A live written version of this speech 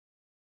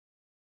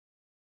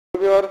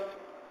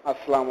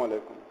আসসালামু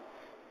আলাইকুম।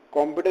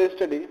 Computer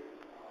study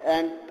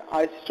and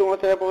ICT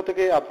channel পক্ষ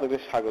থেকে আপনাদের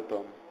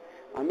স্বাগতম।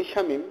 আমি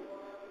শামীম।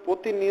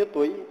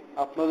 প্রতিনিয়তই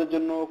আপনাদের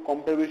জন্য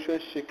কম্পিউটার বিষয়ে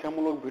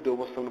শিক্ষামূলক ভিডিও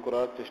উপস্থাপন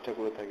করার চেষ্টা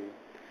করে থাকি।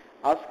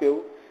 আজকেও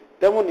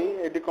তেমনই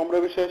একটি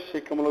কম্পিউটার বিষয়ে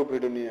শিক্ষামূলক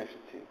ভিডিও নিয়ে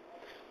এসেছি।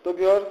 তো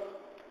ভিউয়ার্স,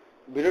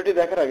 ভিডিওটি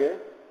দেখার আগে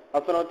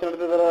আপনারা আমার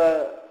চ্যানেলটি যারা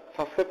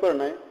সাবস্ক্রাইব করে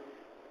নাই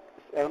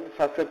এখন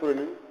সাবস্ক্রাইব করে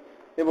নিন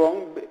এবং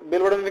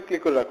বেল বাটনে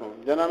ক্লিক করে রাখুন,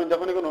 যেন আমি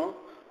যখনই কোনো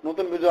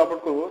নতুন ভিডিও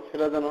আপলোড করব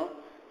সেটা যেন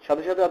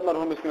সাথে সাথে আপনার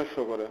হোম স্ক্রিনে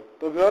শো করে।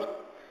 তো ভিউয়ার্স,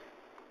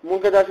 মূল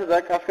কাজে আসা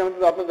যাক। আজকে আমি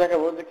আপনাদের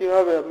দেখাবো যে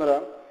কিভাবে আপনারা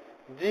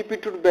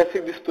জিপিটি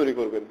বেসিক ডিস্ক তৈরি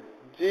করবেন।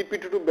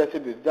 জিপিটি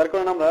বেসিক ডিস্ক, যার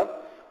কারণে আমরা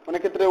অনেক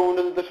ক্ষেত্রে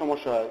উইন্ডোজে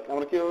সমস্যা হয়,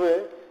 আমরা কিভাবে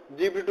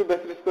জিপিটি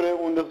বেসিক ডিস্ক করে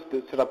উইন্ডোজ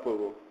সেট আপ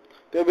করবো।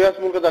 তো ভিউয়ার্স,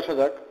 মূল কাজে আসা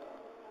যাক।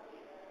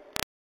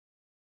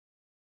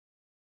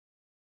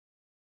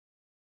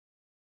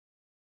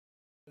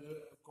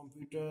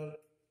 কম্পিউটার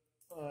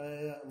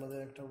আমাদের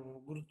একটা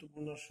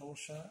গুরুত্বপূর্ণ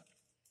সমস্যা,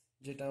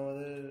 যেটা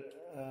আমাদের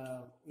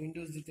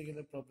উইন্ডোজ দিতে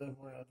গেলে প্রবলেম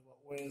হয়, অথবা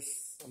ওএস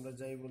আমরা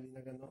যাই বলি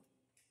না কেন,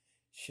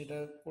 সেটা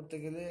করতে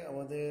গেলে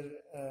আমাদের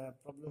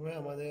প্রবলেম হয়।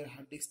 আমাদের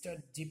হার্ড ডিস্কটা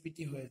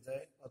জিপিটি হয়ে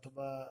যায়,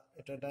 অথবা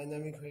এটা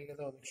ডাইনামিক হয়ে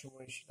গেলে অনেক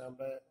সময় সেটা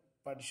আমরা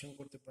পার্টিশন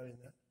করতে পারি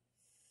না।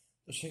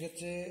 তো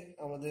সেক্ষেত্রে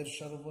আমাদের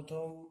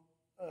সর্বপ্রথম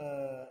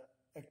আহ,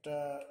 একটা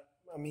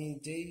আমি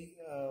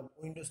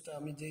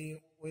যেই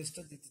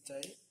ওএসটা দিতে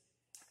চাই,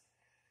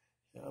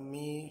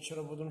 আমি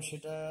সর্বপ্রথম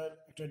সেটার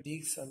একটা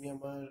ডিস্ক আমি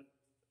আমার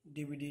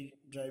ডিভিডি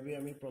ড্রাইভে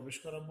আমি প্রবেশ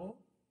করাবো।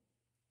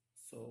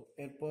 সো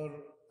এরপর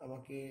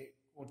আমাকে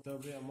করতে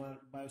হবে, আমার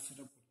বায়োস সেট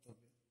আপ করতে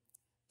হবে।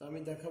 তো আমি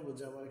দেখাবো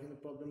যে আমার এখানে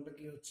প্রবলেমটা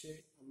কি হচ্ছে।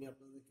 আমি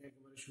আপনাদেরকে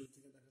একেবারে শুরু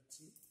থেকে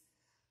দেখাচ্ছি।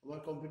 আমার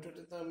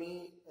কম্পিউটারটাতে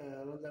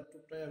আমার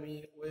ল্যাপটপটায় আমি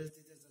ওএস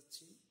দিতে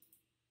যাচ্ছি।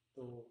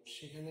 তো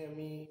সেখানে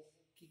আমি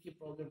কি কি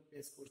প্রবলেম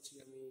ফেস করছি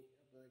আমি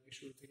আপনাদেরকে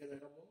শুরু থেকে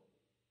দেখাবো।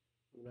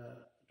 আমরা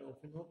এটা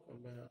ওপেন হোক,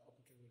 আমরা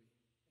অপেক্ষা করি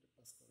এটা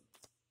পাস করার।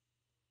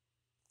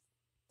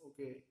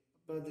 ওকে,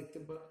 আপনারা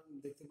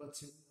দেখতে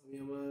পাচ্ছেন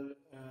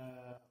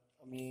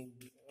আমি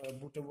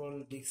বুটেবল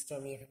ডিস্কটা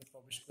আমি এখানে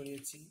প্রবেশ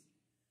করিয়েছি।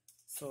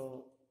 সো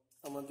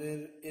আমাদের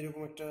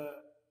এরকম একটা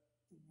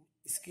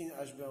স্ক্রিন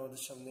আসবে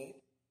আমাদের সামনে।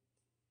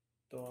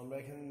 তো আমরা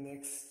এখানে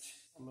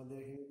আমাদের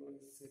এখানে কোনো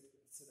সেট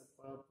আপ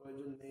করার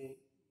প্রয়োজন নেই,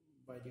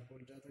 বাই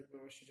ডিফল্ট যা থাকবে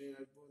আমরা সেটাই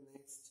রাখবো।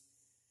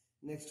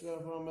 নেক্সট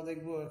করার পর আমরা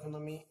দেখবো, এখন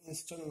আমি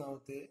ইনস্টল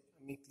নাওতে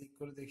আমি ক্লিক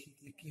করে দেখি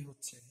কি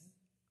হচ্ছে।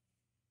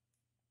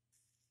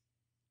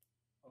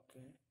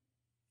 ওকে,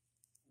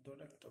 ধরে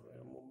রাখতে হবে,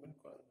 মুভমেন্ট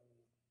করা যাবে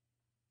না,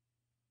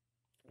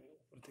 আমি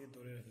উপর থেকে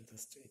ধরে রাখতে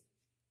চাচ্ছি।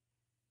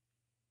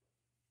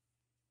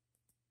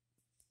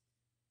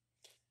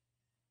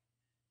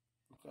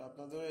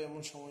 আপনাদের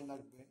এমন সময়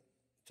লাগবে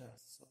এটা।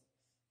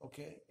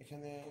 ওকে,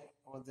 এখানে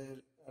আমাদের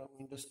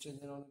উইন্ডোজ 10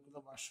 এর অনেকগুলো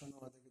ভার্সন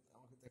আমাকে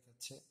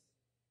দেখাচ্ছে।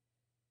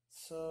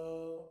 সো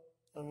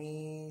আমি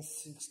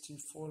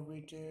 64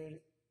 বিটের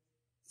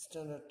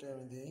স্ট্যান্ডার্ডটা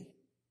আমি দিই,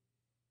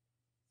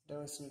 এটা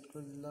আমি সিলেক্ট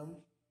করে দিলাম।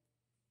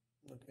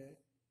 ওকে,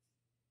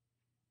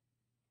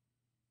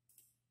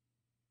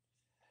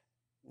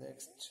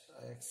 next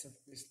I accept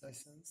this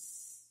licence,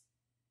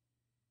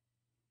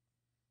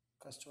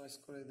 customise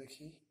করে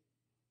দেখি।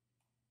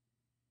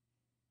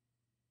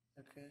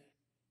 ওকে,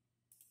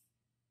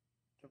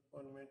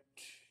 ফরম্যাট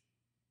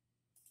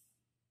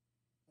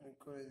আমি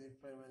করে দিই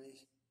প্রাইমারি।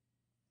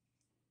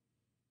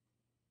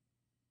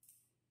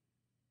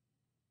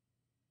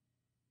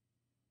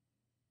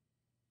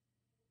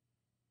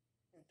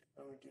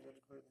 আমি ডিলিট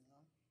করে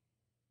দিলাম,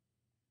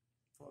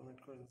 ফরম্যাট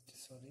করে দিচ্ছি,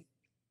 সরি।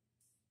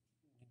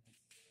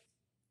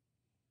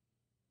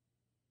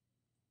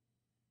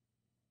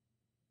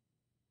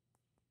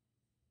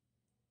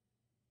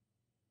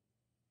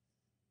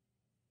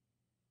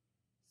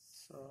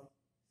 সো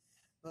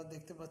আপনারা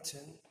দেখতে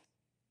পাচ্ছেন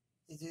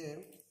এই যে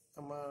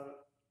আমার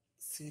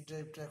সি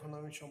ড্রাইভটা এখন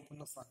আমি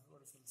সম্পূর্ণ ফাঁকা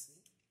করে ফেলছি।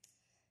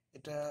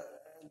 এটা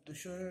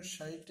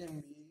 260 MB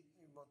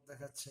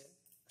দেখাচ্ছে,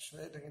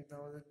 আসলে এটা কিন্তু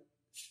আমাদের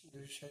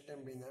 260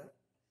 MB না,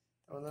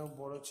 আমাদের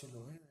বড় ছিল।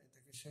 হ্যাঁ,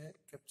 এটাকে সে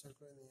ক্যাপচার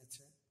করে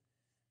নিয়েছে।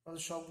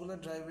 আমাদের সবগুলো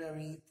ড্রাইভে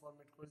আমি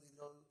ফরম্যাট করে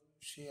দিলেও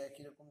সে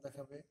একই রকম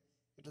দেখাবে,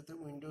 এটাতে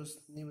উইন্ডোজ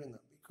নিবে না,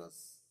 বিকজ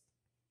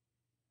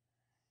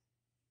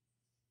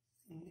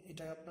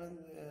এটা আপনার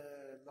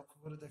লক্ষ্য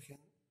করে দেখেন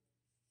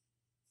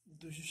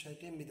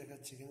 260 MB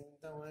দেখাচ্ছে,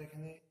 কিন্তু আমার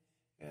এখানে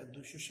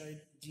 260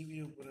 GB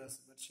উপরে আছে।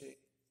 বাট সে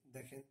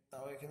দেখেন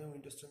তাও এখানে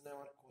উইন্ডোজ 10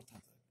 আমার কথা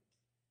থাকে।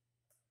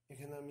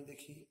 এখানে আমি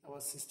দেখি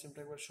আমার সিস্টেমটা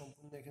একবার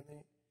সম্পূর্ণ এখানে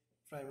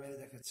প্রাইমারি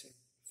দেখাচ্ছে,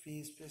 ফ্রি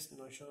স্পেস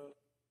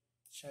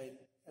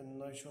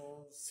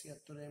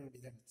 976 MB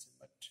দেখাচ্ছে।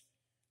 বাট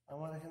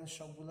আমার এখানে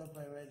সবগুলো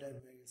প্রাইমারি ড্রাইভ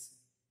হয়ে গেছে,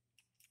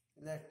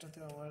 তাহলে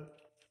একটাতেও আমার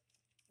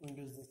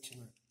উইন্ডোজ দিচ্ছে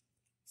না।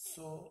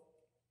 সো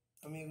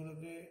আমি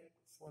এগুলোকে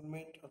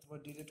ফরম্যাট অথবা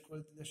ডিলিট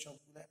করে দিলে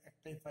সবগুলো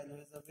একটাই ফাইল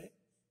হয়ে যাবে।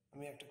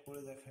 আমি একটা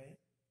করে দেখাই,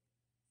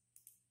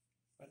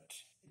 বাট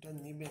এটা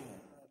নিবে না।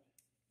 আর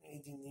এই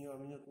যে নিয়ে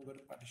আমি নতুন করে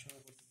পার্টিশন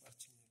করতে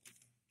পারছি না।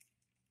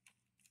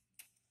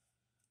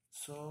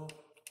 সো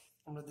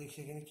আমরা দেখি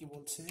এখানে কি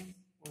বলছে।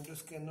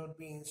 Windows cannot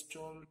be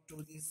installed to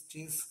this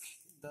disk.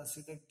 The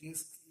select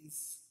disk is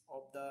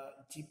of the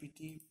GPT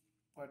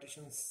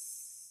partition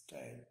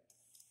style.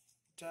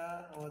 এটা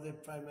আমাদের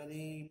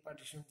প্রাইমারি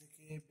পার্টিশন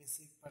থেকে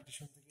বেসিক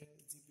পার্টিশন থেকে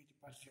জিপিটি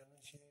পার্টিশনে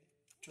সে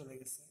চলে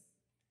গেছে।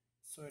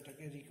 সো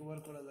এটাকে রিকভার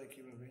করা যায়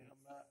কিভাবে,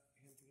 আমরা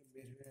এখান থেকে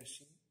বের হয়ে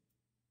আসি।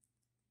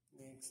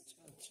 নেক্সট,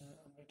 আচ্ছা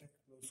আমরা এটা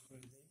ক্লোজ করে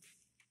দিই।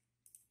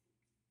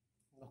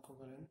 লক্ষ্য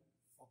করেন,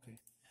 ওকে,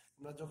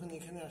 আমরা যখন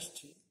এখানে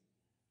আসছি,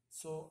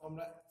 সো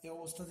আমরা এই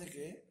অবস্থা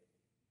থেকে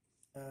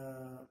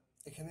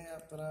এখানে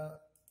আপনারা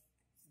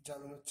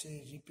জানেন হচ্ছে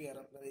রিপেয়ার,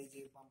 আপনার এই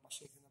যে বাম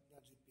পাশে এখানে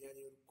আপনার রিপেয়ার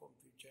ইউর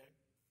কম্পিউটার,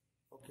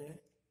 ওকে।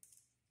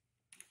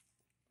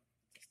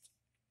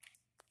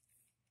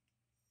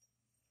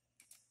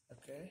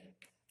 ওকে,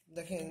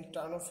 দেখেন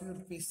turn off your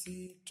PC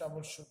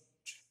trouble shoot.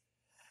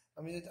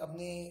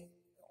 আপনি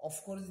অফ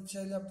করে দিতে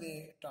চাইলে আপনি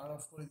টার্ন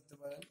অফ করে দিতে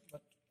পারেন,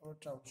 বাট আমরা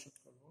ট্রাবল শুট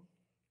করবো,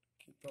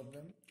 কি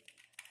problem.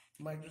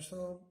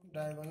 Microsoft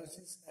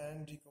diagnosis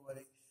and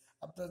recovery,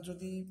 আপনার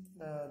যদি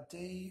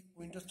যেই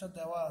উইন্ডোজটা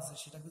দেওয়া আছে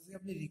সেটাকে যদি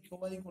আপনি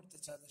রিকভারি করতে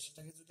চান,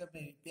 সেটাকে যদি আপনি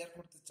রিপেয়ার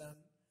করতে চান,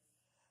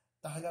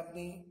 তাহলে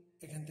আপনি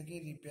এখান থেকে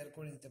রিপেয়ার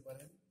করে নিতে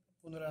পারেন,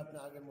 পুনরায় আপনি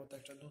আগের মতো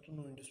একটা নতুন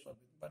উইন্ডোজ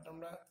পাবেন। বাট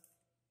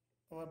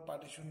আমার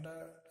পার্টিশনটা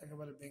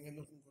একেবারে ভেঙে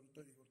নতুন করে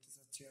তৈরি করতে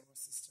চাচ্ছি আমার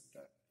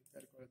সিস্টেমটা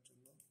রিপেয়ার করার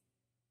জন্য।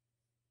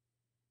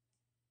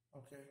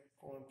 ওকে,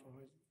 কমান্ড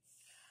প্রম্পট,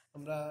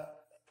 আমরা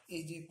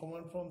এই যে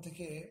কমান্ড প্রম্পট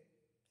থেকে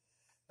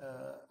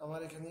আমার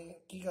এখানে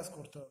কি কাজ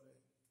করতে হবে,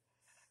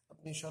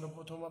 আপনি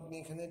সর্বপ্রথম আপনি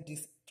এখানে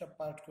ডিস্কটা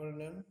পার্ট করে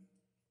নেন,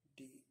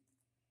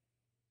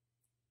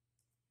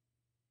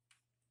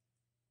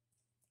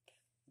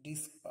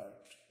 ডিস্ক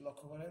পার্ট,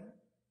 লক্ষ্য করেন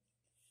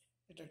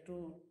এটা একটু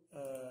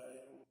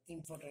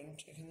ইম্পর্টেন্ট,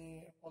 এখানে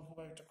অল্প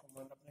কয়েকটা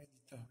কমান্ড আপনাকে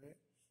দিতে হবে।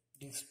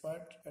 ডিস্ক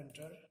পার্ট,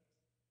 এন্টার,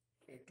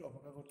 একটু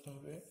অপেক্ষা করতে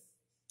হবে।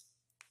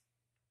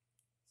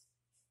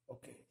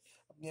 ওকে,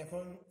 আপনি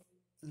এখন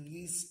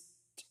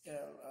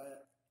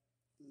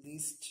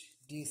লিস্ট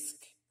ডিস্ক,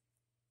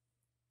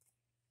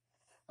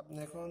 আপনি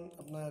এখন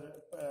আপনার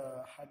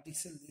হার্ড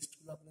ডিস্কের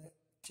লিস্টগুলো আপনি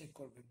চেক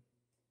করবেন।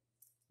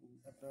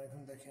 আপনারা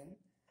এখন দেখেন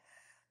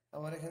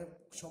আমার এখানে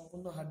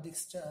সম্পূর্ণ হার্ড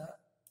ডিস্কটা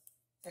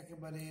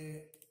একেবারে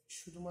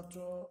শুধুমাত্র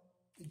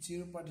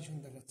 0 পার্টিশন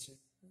দেখাচ্ছে।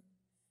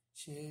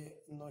 সে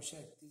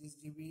 931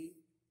 জিবি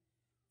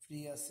ফ্রি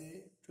আছে,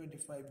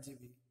 25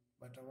 জিবি,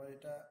 বাট আমার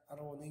এটা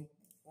আরো অনেক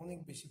অনেক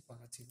বেশি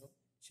ফাঁকা ছিল,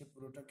 সে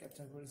পুরোটা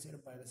ক্যাপচার করেছে এর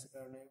ভাইরাসের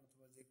কারণে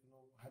অথবা যে কোনো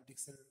হার্ড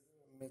ডিস্কের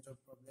মেজর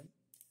প্রবলেম।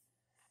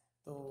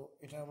 তো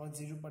এটা আমার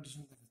 0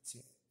 পার্টিশন দেখাচ্ছে,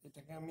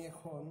 এটাকে আমি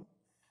এখন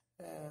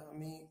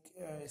আমি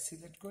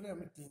সিলেক্ট করে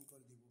আমি ক্লিন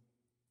করে দিব।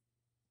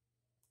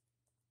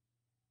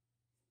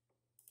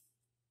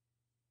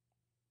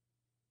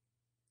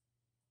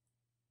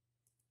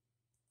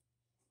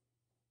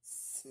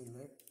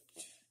 সিলেক্ট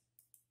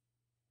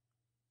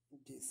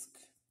ডিস্ক,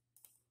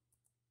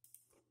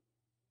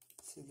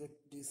 সিলেক্ট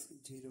ডিস্ক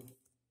 0,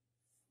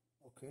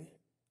 ওকে,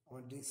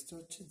 আমার ডিস্কটা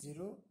হচ্ছে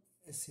 0,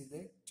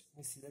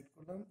 আমি সিলেক্ট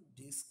করলাম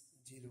ডিস্ক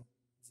 0,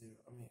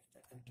 আমি একটা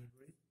এন্টার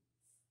করি।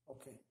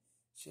 ওকে,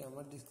 সে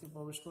আমার ডিস্কে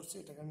প্রবেশ করছে,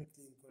 এটাকে আমি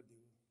ক্লিন করে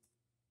দিব।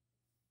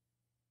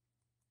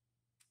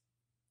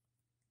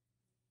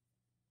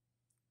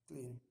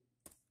 ক্লিন,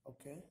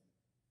 ওকে,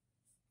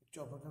 একটু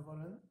অপেক্ষা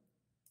করেন।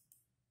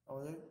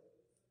 আমাদের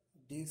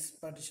disk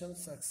partition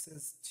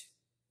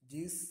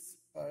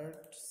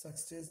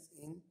success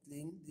in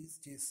clean this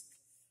disk,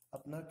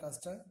 আপনার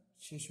কাজটা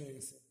শেষ হয়ে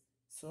গেছে।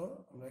 সো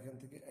আমরা এখান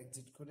থেকে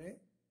এক্সিট করে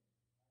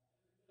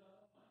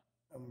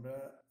আমরা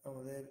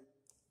আমাদের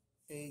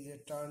এই যে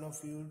টার্ন অফ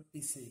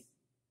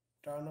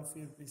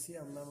ইউর পিসি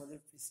আমরা আমাদের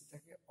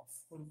পিসিটাকে অফ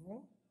করব।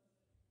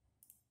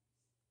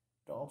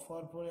 অফ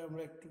হওয়ার পরে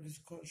আমরা একটু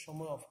কিছু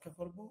সময়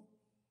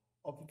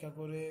অপেক্ষা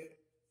করে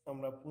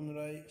আমরা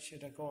পুনরায়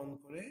সেটাকে অন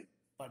করে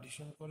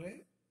পার্টিশন করে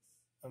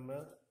আমরা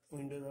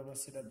উইন্ডোজ আবার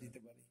সেটআপ দিতে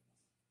পারি।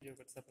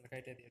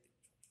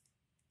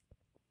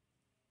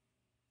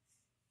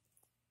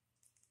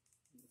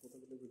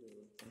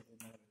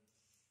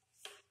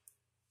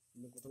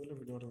 কতগুলো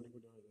ভিডিও অটোমেটিক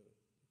ভিডিও হয়ে যাবে।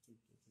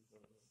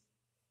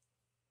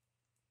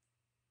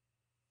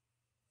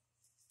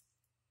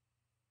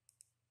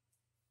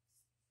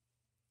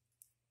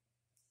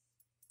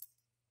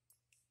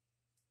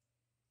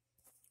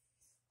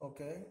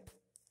 ওকে,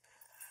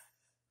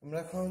 আমরা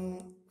এখন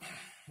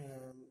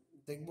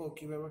দেখবো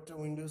কিভাবে একটা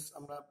উইন্ডোজ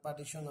আমরা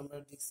পার্টিশন আমরা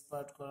ডিস্ক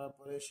পার্ট করার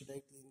পরে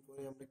সেটাই ক্লিন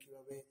করে আমরা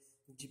কিভাবে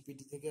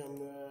জিপিটি থেকে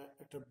আমরা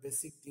একটা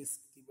বেসিক ডিস্ক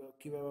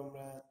কিভাবে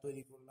আমরা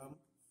তৈরি করলাম।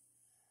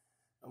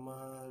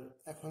 আমার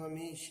এখন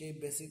আমি সেই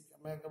বেসিক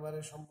আমরা একেবারে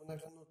সম্পূর্ণ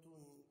একটা নতুন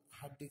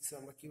হার্ড ডিস্ক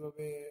আমরা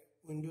কিভাবে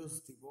উইন্ডোজ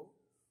দিব।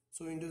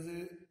 সো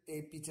উইন্ডোজের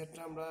এই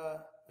ফিচারটা আমরা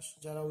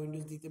যারা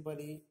উইন্ডোজ দিতে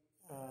পারি,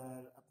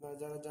 আর আপনারা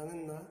যারা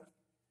জানেন না,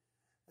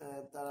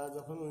 তারা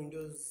যখন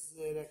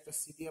উইন্ডোজের একটা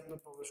সিডি আপনার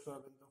প্রবেশ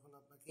করাবেন তখন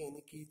আপনাকে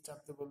এনি কি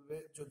চাপতে বলবে।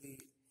 যদি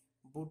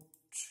বুট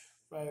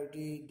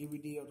প্রায়োরিটি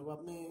ডিভিডি অথবা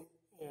আপনি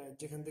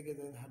যেখান থেকে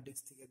দেন হার্ড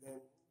ডিস্ক থেকে দেন,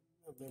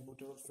 আপনি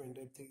বুটেবল পেন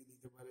ড্রাইভ থেকে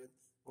দিতে পারেন,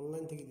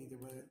 অনলাইন থেকে দিতে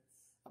পারেন,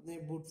 আপনি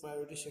বুট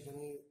প্রায়োরিটি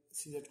সেখানে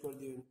সিলেক্ট করে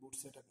দিবেন বুট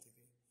সেটআপ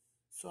থেকে।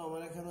 সো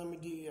আমার এখানে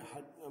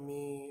আমি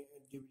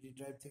ডিভিডি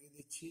ড্রাইভ থেকে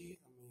দিচ্ছি,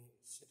 আমি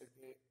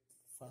সেটাকে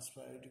ফার্স্ট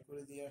প্রায়োরিটি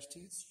করে দিয়ে আসছি।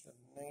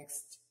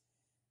 নেক্সট,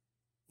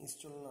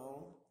 ইনস্টল নাও।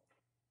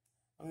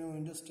 আমি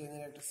উইন্ডোজ 10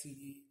 এর একটা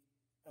সিডি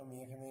আমি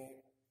এখানে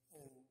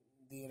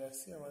দিয়ে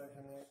রাখছি। আমার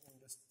এখানে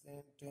উইন্ডোজ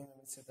 10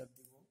 আমি সেট আপ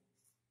দিব।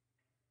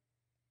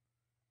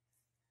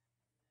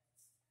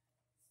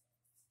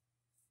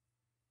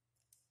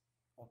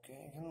 ওকে,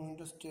 এখানে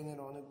উইন্ডোজ 10 এর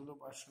অনেকগুলো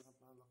ভার্সন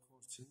আপনারা লক্ষ্য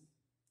করছেন।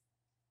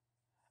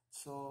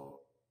 সো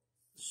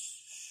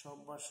সব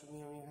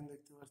ভার্সনই আমি এখানে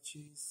দেখতে পাচ্ছি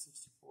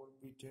 64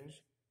 বিটের।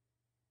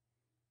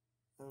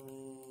 আমি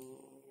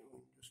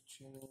উইন্ডোজ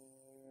 10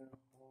 এর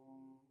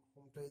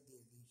হোমটাই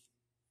দিয়ে দিই,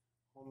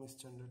 হোম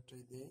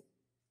স্ট্যান্ডার্ডটাই দিই।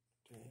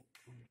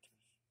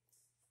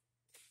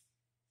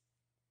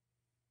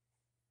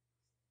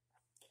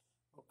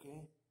 ওকে,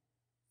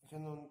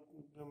 এখানে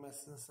অনেকগুলো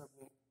মেসেজ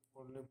আপনি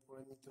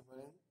পড়ে নিতে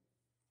পারেন।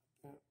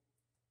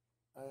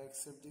 I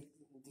accept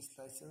this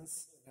license,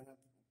 এখানে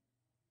আপনি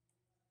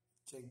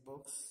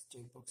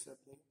চেকবক্সে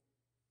আপনি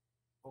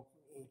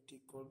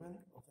টিক করবেন।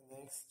 ওকে,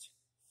 নেক্সট।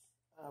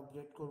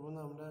 আপডেট করবো না,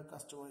 আমরা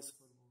কাস্টমাইজ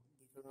করবো,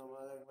 বিকজ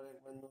আমরা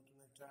একবার নতুন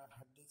একটা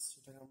হার্ড ডিস্ক,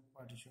 সেটাকে আমরা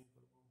পার্টিশন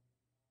করবো।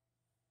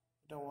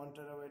 এটা 1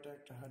 টেরাবাইট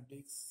একটা হার্ড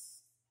ডিস্ক।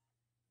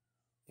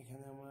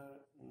 এখানে আমার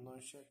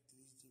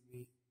 931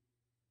 জিবি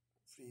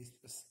ফ্রি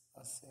স্পেস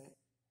আছে।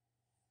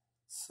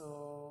 সো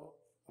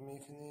আমি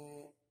এখানে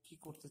কি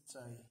করতে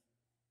চাই,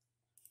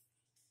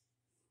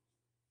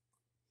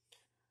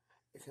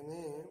 এখানে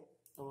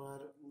আমার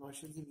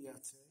 900 জিবি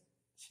আছে,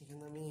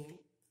 সেখানে আমি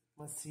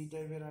আমার সি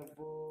ড্রাইভে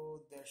রাখবো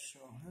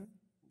 150, হ্যাঁ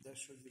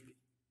 150 জিবি।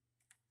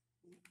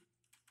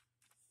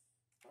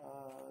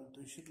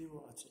 200 দিব,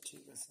 আচ্ছা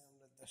ঠিক আছে,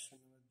 আমরা 150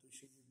 নেবার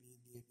 200 জিবি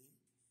দিয়ে দিই,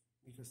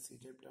 বিকজ সি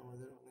ড্রাইভটা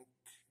আমাদের অনেক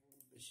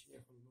বেশি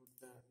এখন লোড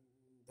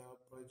দেওয়ার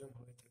প্রয়োজন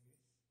হয়ে থাকে।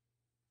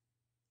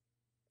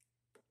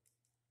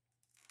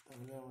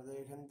 তাহলে আমাদের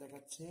এখানে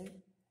দেখাচ্ছে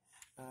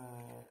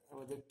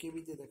আমাদের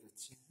কেবিতে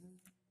দেখাচ্ছে, হ্যাঁ।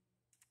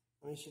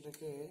 আমি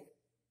সেটাকে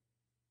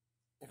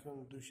এখন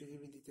 200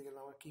 জিবি দিতে গেলে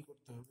আমার কি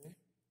করতে হবে,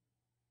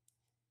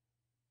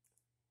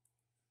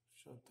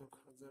 শতক,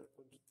 হাজার,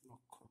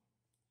 লক্ষ।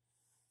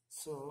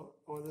 সো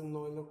আমাদের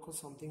 9 লক্ষ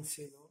সামথিং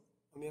ছিল।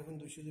 আমি এখন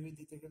 200 জিবি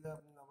দিতে গেলে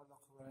আপনি আবার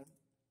লক্ষ্য করেন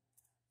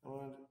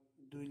আমার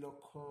 2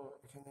 লক্ষ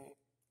এখানে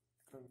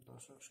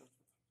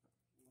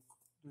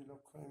 2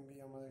 লক্ষ এমবি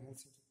আমার এখানে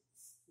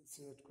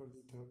সিলেক্ট করে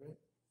দিতে হবে।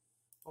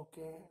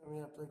 ওকে, আমি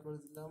অ্যাপ্লাই করে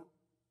দিলাম,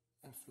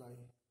 অ্যাপ্লাই।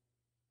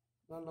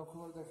 আপনারা লক্ষ্য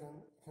করে দেখেন,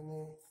 এখানে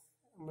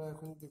আমরা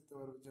এখন দেখতে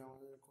পারবো যে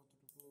আমাদের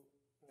কতটুকু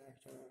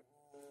একটা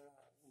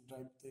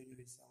ড্রাইভ তৈরি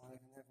হয়েছে। আমার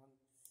এখানে এখন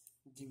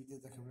জিবিতে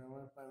দেখাবে,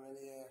 আমার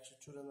প্রাইমারি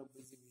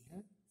 194 জিবি,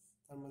 হ্যাঁ।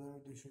 তার মানে আমি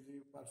 200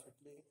 জিবি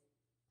পারফেক্টলি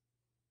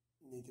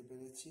নিতে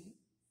পেরেছি।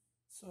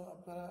 সো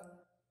আপনারা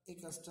এই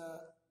কাজটা,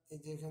 এই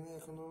যে এখানে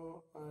এখনো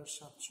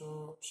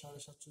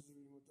 700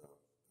 জিবির মতো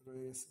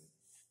রয়ে গেছে।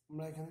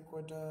 আমরা এখানে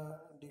কয়টা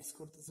ডিস্ক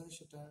করতে চাই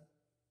সেটা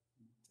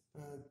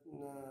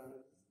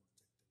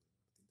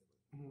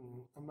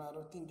আমরা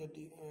আরো 3টা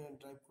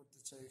ড্রাইভ করতে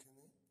চাই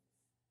এখানে।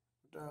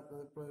 ওটা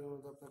আপনাদের প্রয়োজন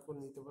মতো আপনারা করে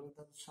নিতে পারেন।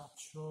 তাহলে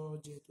 700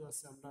 যেহেতু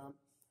আছে, আমরা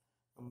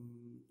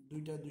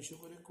দুইটা 200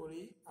 করে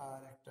করি,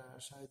 আর একটা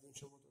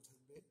 350 মতো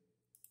থাকবে।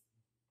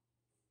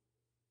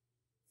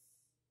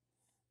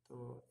 তো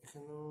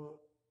এখানেও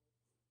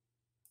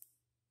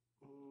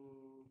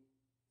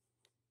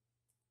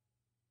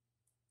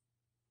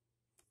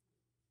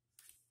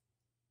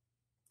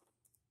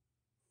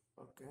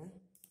ওকে,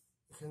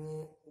 এখানে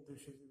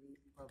 200 জিবি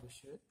পাবে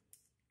সে।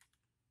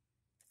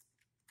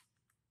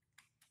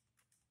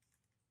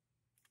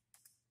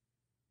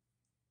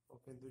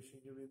 ওকে, 200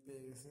 জিবি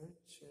পেয়ে গেছে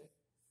সে।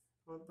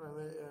 আমার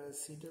প্রাইমারি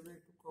সি ট্যাবে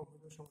একটু কম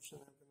হলে সমস্যা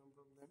নেই, কোনো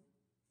প্রবলেম।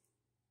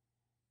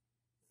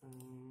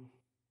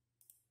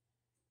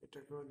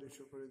 এটাকেও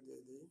 200 করে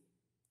দিয়ে দিই।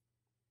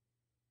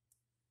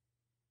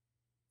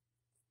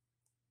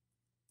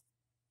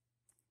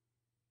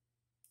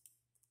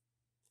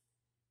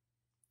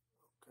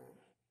 ওকে,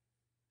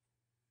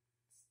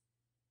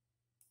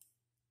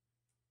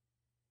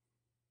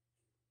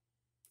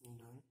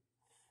 ডান।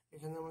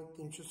 এখানে আমার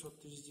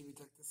 336 জিবি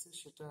থাকতেছে,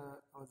 সেটা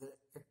আমাদের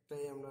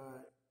একটাই, আমরা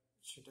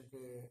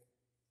সেটাকে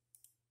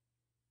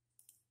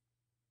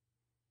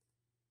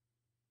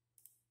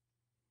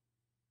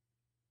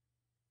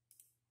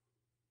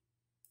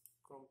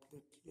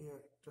কমপ্লিটলি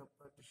একটা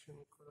পার্টিশন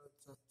করা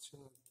যাচ্ছে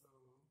না। তো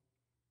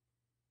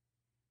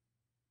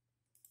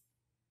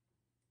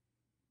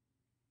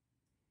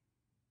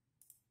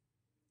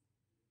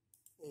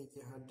এই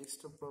যে হার্ড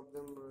ডিস্কটা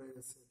প্রবলেম রয়ে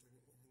গেছে, এখানে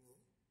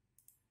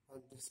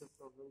হার্ড ডিস্কের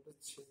প্রবলেমটা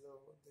ছিল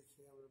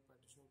দেখে আমরা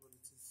পার্টিশন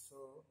করেছি। সো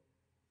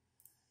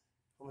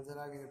আমাদের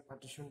আগে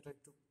পার্টিশনটা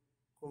একটু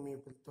কমিয়ে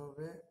ফেলতে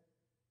হবে,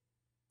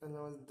 তাহলে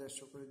আমাদের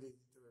 150 করে দিয়ে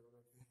দিতে হবে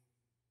ওনাকে।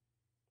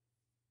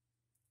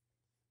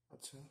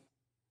 আচ্ছা,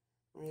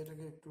 আমি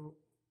এটাকে একটু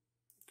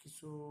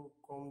কিছু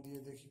কম দিয়ে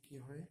দেখি কি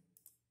হয়।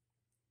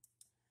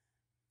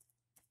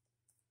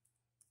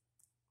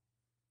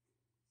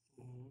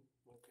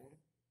 ওকে,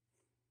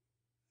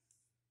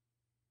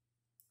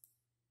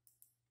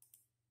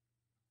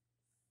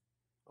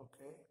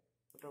 ওকে,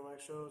 ওটা আমার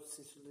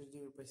 146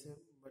 জিবি পাইছে,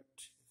 বাট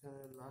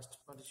এখানে লাস্ট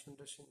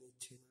পার্টিশনটা সে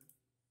নিচ্ছে না।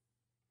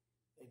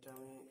 এটা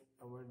আমি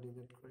আবার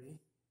ডিলিট করি,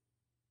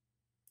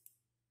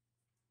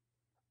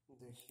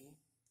 দেখি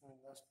আমি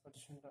লাস্ট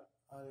পার্টিশনটা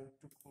আর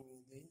একটু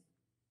কমিয়ে দিই।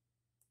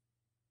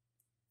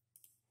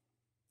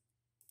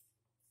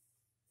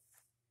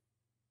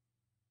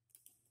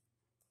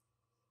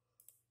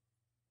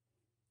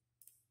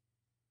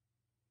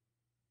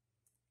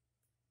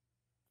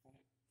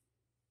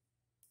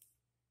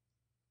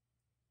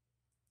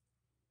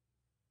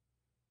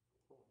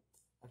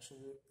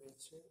 আসলে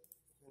পেয়েছে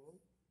এখানে,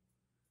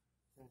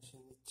 সে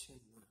নিচ্ছে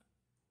না।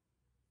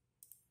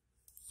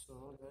 সো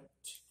দ্যাট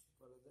কি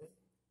করা যায়,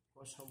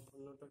 আমার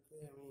সম্পূর্ণটাকে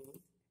আমি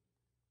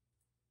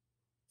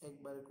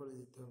একবারে করে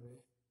দিতে হবে,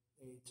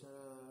 এই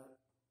ছাড়া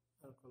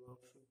আর কোনো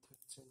অপশন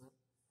থাকছে না।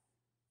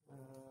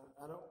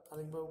 আরো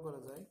আরেকভাবে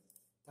করা যায়,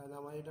 তাহলে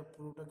আমার এটা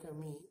পুরোটাকে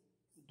আমি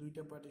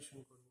দুইটা পার্টিশন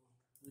করব,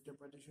 দুইটা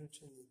পার্টিশন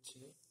সে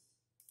নিচ্ছে।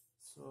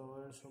 সো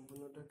আমার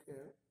সম্পূর্ণটাকে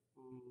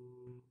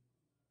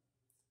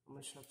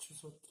আমার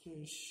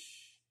 736,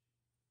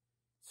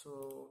 সো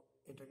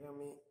এটাকে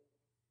আমি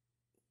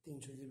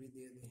 300 জিবি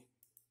দিয়ে দিই।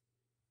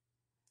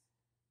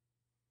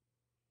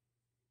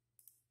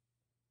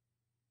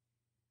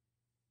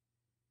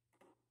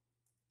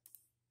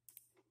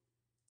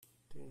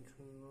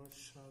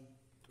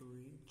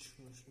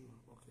 307200,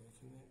 ওকে,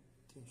 এখানে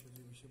 300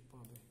 জিবি সে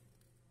পাবে।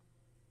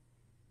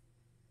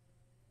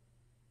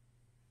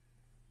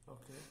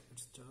 ওকে,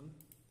 ইটস ডান।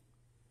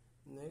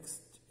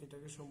 নেক্সট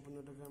এটাকে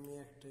সম্পূর্ণটাকে আমি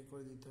একটাই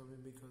করে দিতে হবে,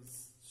 বিকজ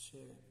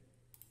সে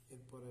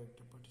এরপরে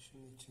একটা পার্টিশন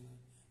নিচ্ছে না।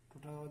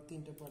 টোটাল আমার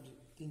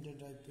তিনটা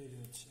ড্রাইভ তৈরি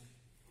হচ্ছে।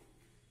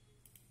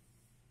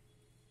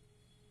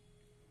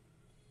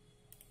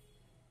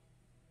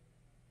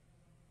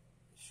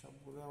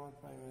 সবগুলো আমার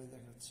প্রাইমারি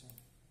দেখাচ্ছে,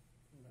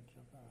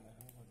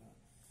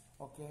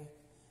 ওকে।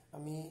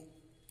 আমি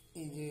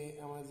এই যে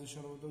আমার যে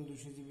সর্বপ্রথম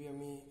 200 জিবি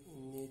আমি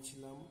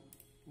নিয়েছিলাম,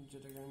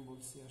 যেটাকে আমি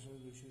বলছি আসলে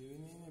 200 জিবি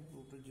নিয়ে না,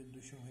 পুরোটা যে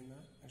 200 হয় না,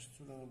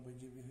 194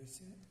 জিবি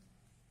হয়েছে।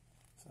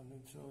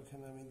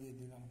 ওখানে আমি দিয়ে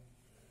দিলাম।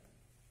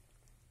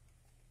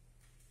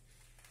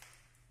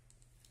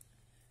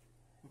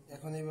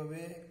 এখন এইভাবে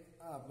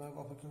আপনাকে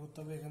অপেক্ষা করতে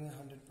হবে, এখানে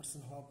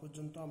 100% হওয়া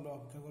পর্যন্ত আমরা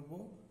অপেক্ষা করব।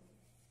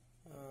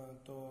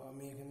 তো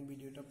আমি এখানে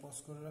ভিডিওটা পজ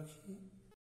করে রাখি।